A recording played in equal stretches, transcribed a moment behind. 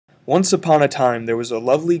Once upon a time, there was a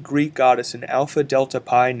lovely Greek goddess in Alpha Delta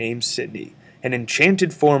Pi named Sydney. An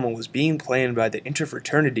enchanted formal was being planned by the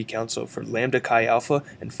Interfraternity Council for Lambda Chi Alpha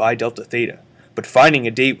and Phi Delta Theta. But finding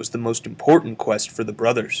a date was the most important quest for the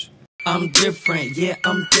brothers. I'm different, yeah,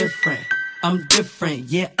 I'm different. I'm different,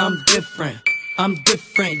 yeah, I'm different. I'm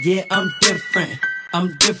different, yeah, I'm different.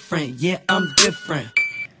 I'm different, yeah, I'm different.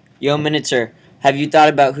 Yo, Minotaur, have you thought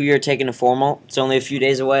about who you're taking to formal? It's only a few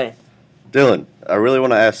days away. Dylan, I really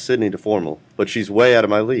want to ask Sydney to formal, but she's way out of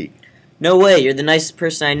my league. No way, you're the nicest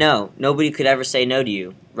person I know. Nobody could ever say no to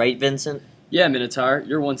you. Right, Vincent? Yeah, Minotaur,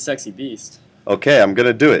 you're one sexy beast. Okay, I'm going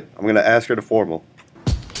to do it. I'm going to ask her to formal.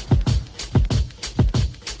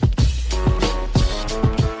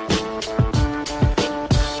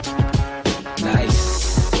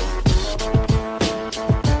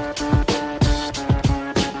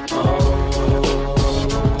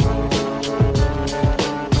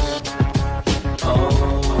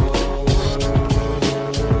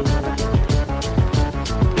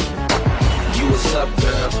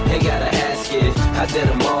 I did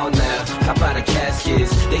them all now. How about the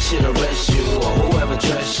caskets? They should arrest you or whoever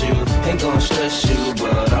trusts you. Ain't gonna stress you,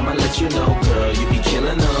 but I'ma let you know, girl. You be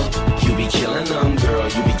killing them. You be killing them, girl.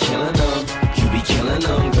 You be killing them. You be killing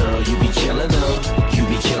them, girl. You be killing them. You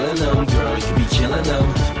be killing them, girl. You be killing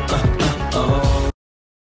them.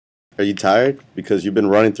 Are you tired? Because you've been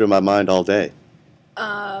running through my mind all day.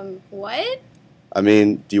 What? I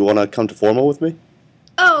mean, do you want to come to formal with me?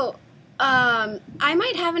 Oh, I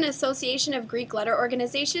might have an Association of Greek Letter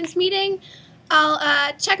Organizations meeting.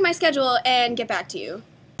 I'll, check my schedule and get back to you.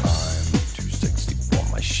 I'm too sexy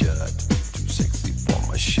for my shirt. Too sexy for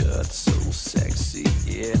my shirt. So sexy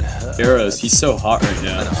it hurts. Eros, he's so hot right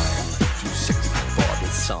now. And I'm too sexy for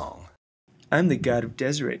this song. I'm the god of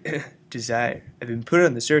Deseret, desire. I've been put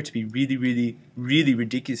on this earth to be really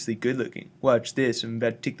ridiculously good looking. Watch this, I'm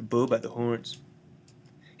about to take the bull by the horns.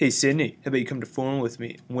 Hey Sydney, how about you come to formal with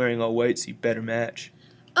me? I'm wearing all white so you better match.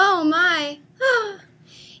 Oh my.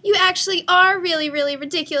 You actually are really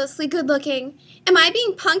ridiculously good looking. Am I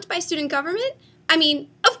being punked by student government? I mean,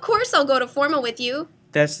 of course I'll go to formal with you.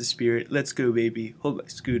 That's the spirit. Let's go, baby. Hold my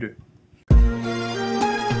scooter.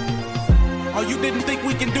 Oh, you didn't think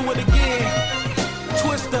we can do it again?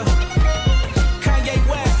 Twister, Kanye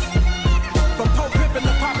West, from Pope Pippin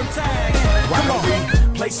to Poppin' Tag. Come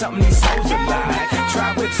on, play something these hoes are like.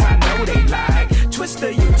 Try whips, I know they like. Twister,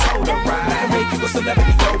 you told her right. Make you a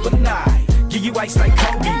celebrity overnight. Give you ice like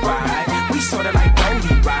Kobe, right? We sorta like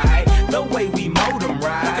Bodie, right? The way we mold them,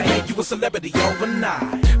 right? Make you a celebrity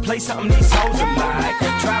overnight. Play something these hoes are like.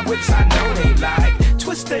 Try whips, I know they like.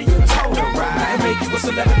 Twister, you told her right. Make you a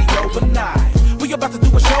celebrity overnight. We about to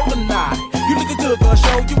do a show tonight. You looking good, girl,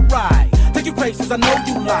 show you right. Take you places I know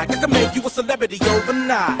you like. I can make you a celebrity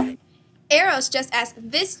overnight. Eros just asked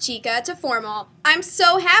this chica to formal. I'm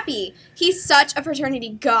so happy. He's such a fraternity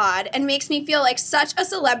god and makes me feel like such a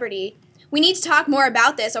celebrity. We need to talk more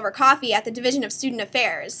about this over coffee at the Division of Student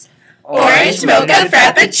Affairs. Orange Mocha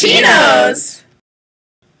Frappuccinos!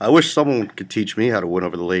 I wish someone could teach me how to win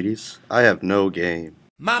over the ladies. I have no game.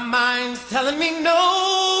 My mind's telling me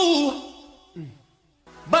no,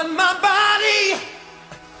 but my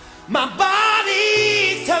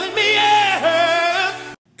body's telling me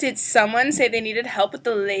yes. Did someone say they needed help with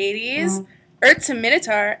the ladies? To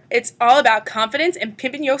Minotaur, it's all about confidence and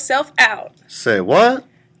pimping yourself out. Say what?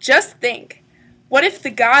 Just think, what if the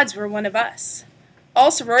gods were one of us? All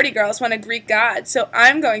sorority girls want a Greek god, so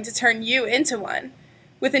I'm going to turn you into one.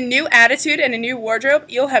 With a new attitude and a new wardrobe,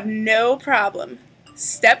 you'll have no problem.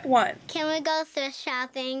 Step 1. Can we go thrift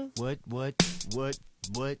shopping? What?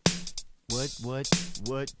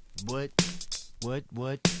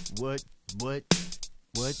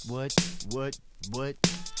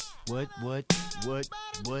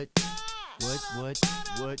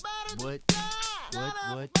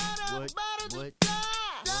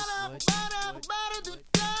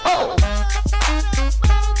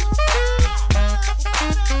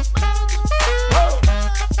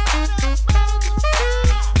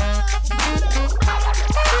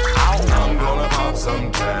 I'm gonna pop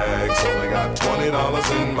some tags. Only got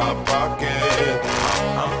 $20 in my pocket.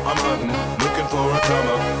 I'm hunting, looking for a come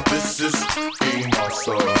up. This is being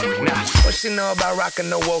awesome. Nah, what she know about rocking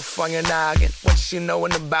the wolf on your noggin? What she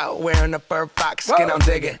knowin' about wearing a fur fox skin? I'm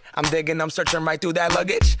digging, I'm searching right through that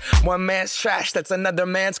luggage. One man's trash, that's another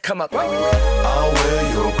man's come up. I'll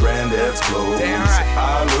wear your granddad's clothes. Damn right.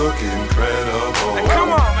 I look incredible. Hey,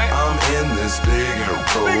 come on, man. I'm in this bigger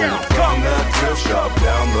coat from that thrift shop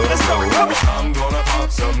down the road. I'm gonna pop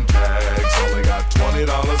some tags. Only got $20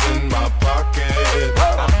 in my pocket.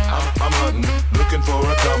 I'm hunting, looking for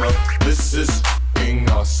a come up. This is being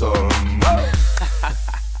awesome.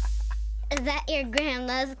 Is that your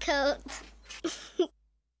grandma's coat?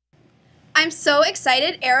 I'm so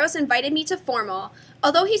excited Eros invited me to formal.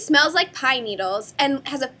 Although he smells like pine needles and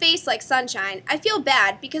has a face like sunshine, I feel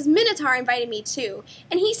bad because Minotaur invited me too,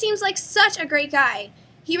 and he seems like such a great guy.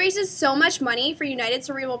 He raises so much money for United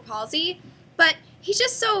Cerebral Palsy, but he's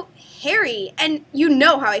just so hairy, and you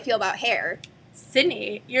know how I feel about hair.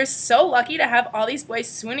 Sydney, you're so lucky to have all these boys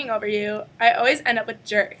swooning over you. I always end up with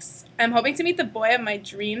jerks. I'm hoping to meet the boy of my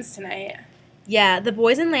dreams tonight. Yeah, the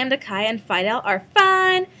boys in Lambda Chi and phidelt are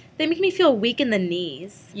fun. They make me feel weak in the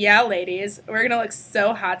knees. Yeah, ladies, we're gonna look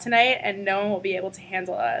so hot tonight and no one will be able to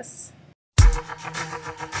handle us. Kelly,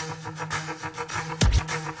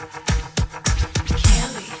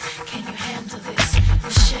 can you handle this?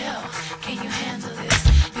 Michelle, can you handle this?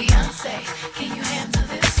 Beyonce, can you handle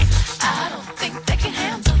this? I don't think they can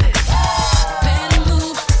handle this. Better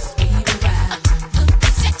move, speed around. Look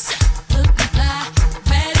sexy, look fly.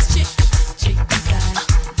 Baddest chick inside.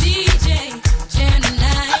 DJ,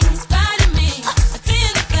 Gemini, inspired me.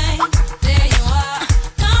 Attend the thing, there you are.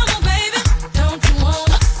 Come on, baby, don't you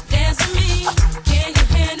wanna dance with me? Can you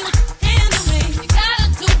handle me? You gotta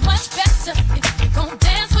do much better if you're gonna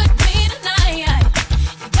dance with me tonight.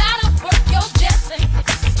 You gotta work your jets if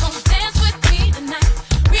you're gonna dance with me tonight.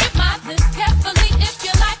 Read my lips carefully if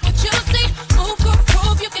you like what you see. Move,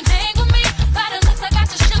 groove, you can hang with me. By the looks, I got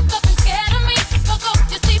you shook up and scared of me. Fuck up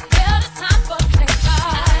your seatbelt, it's time for takeoff.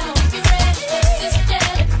 I don't think you're ready for this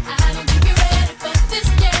jelly. I don't think you're ready for this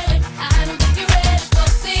jelly. I don't think you're ready for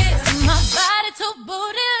this. My body too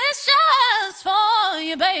bootylicious for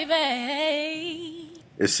you, baby.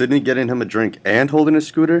 Is Sydney getting him a drink and holding a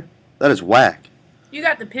scooter? That is whack. You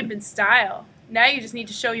got the pimpin' style. Now you just need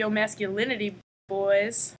to show your masculinity,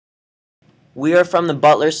 boys. We are from the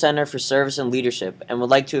Butler Center for Service and Leadership and would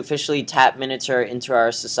like to officially tap Minotaur into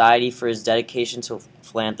our society for his dedication to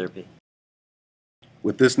philanthropy.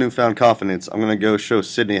 With this newfound confidence, I'm going to go show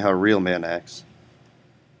Sydney how a real man acts.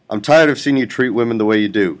 I'm tired of seeing you treat women the way you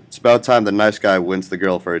do. It's about time the nice guy wins the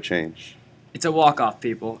girl for a change. It's a walk-off,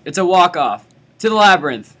 people. It's a walk-off. To the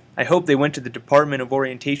labyrinth. I hope they went to the Department of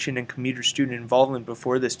Orientation and Commuter Student Involvement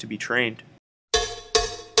before this to be trained.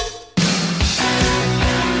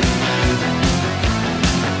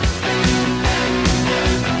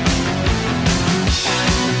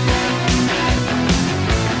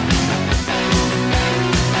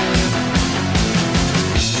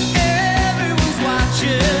 Everyone's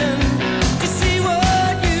watching to see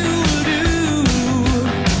what you do.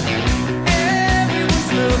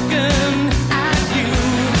 Everyone's looking at you.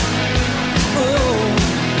 Oh,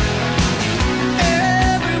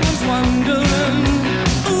 everyone's wondering,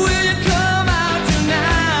 will you come out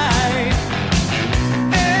tonight?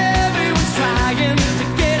 Everyone's trying to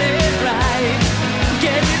get it right,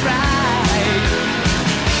 get it right.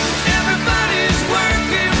 Everybody's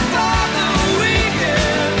working for the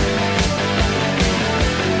weekend.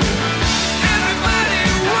 Everybody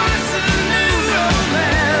wants a new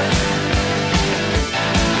romance.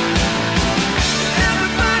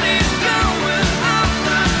 Everybody's going off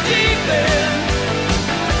the deep end.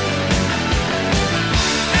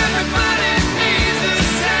 Everybody needs a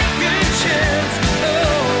second chance.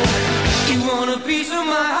 Oh, you want a piece of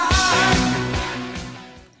my heart?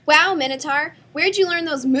 Wow, Minotaur, where'd you learn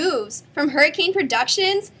those moves? From Hurricane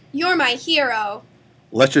Productions? You're my hero.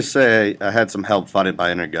 Let's just say I had some help fighting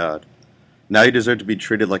my inner god. Now you deserve to be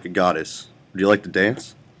treated like a goddess. Would you like to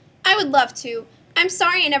dance? I would love to. I'm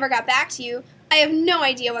sorry I never got back to you. I have no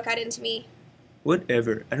idea what got into me.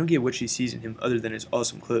 Whatever. I don't get what she sees in him other than his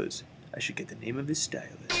awesome clothes. I should get the name of his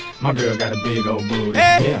stylist. My girl got a big old booty.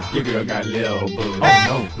 Yeah, your girl got a little old booty. Oh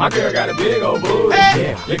no, my girl got a big old booty.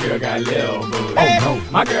 Yeah, your girl got a little old booty. Oh no,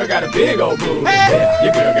 my girl got a big old booty. Yeah,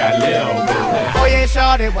 your girl got a little old booty. Oh yeah,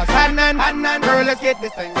 shorty, what's happening? Girl, let's get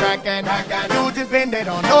this thing cracking. You just bend it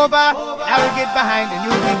on over. I will get behind and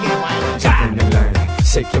you can get wine. Jump in the line,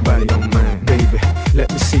 shake your body on mine, baby.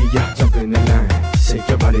 Let me see ya. Jump in the line, shake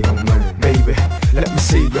your body on mine, baby. Let me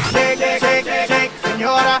see ya. Shake, shake, shake, shake, shake,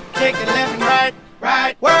 senora. Shake it left and right,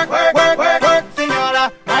 right. Work, work, work, work, work,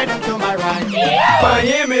 senora. Right into my right.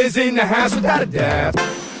 Miami's in the house without a doubt.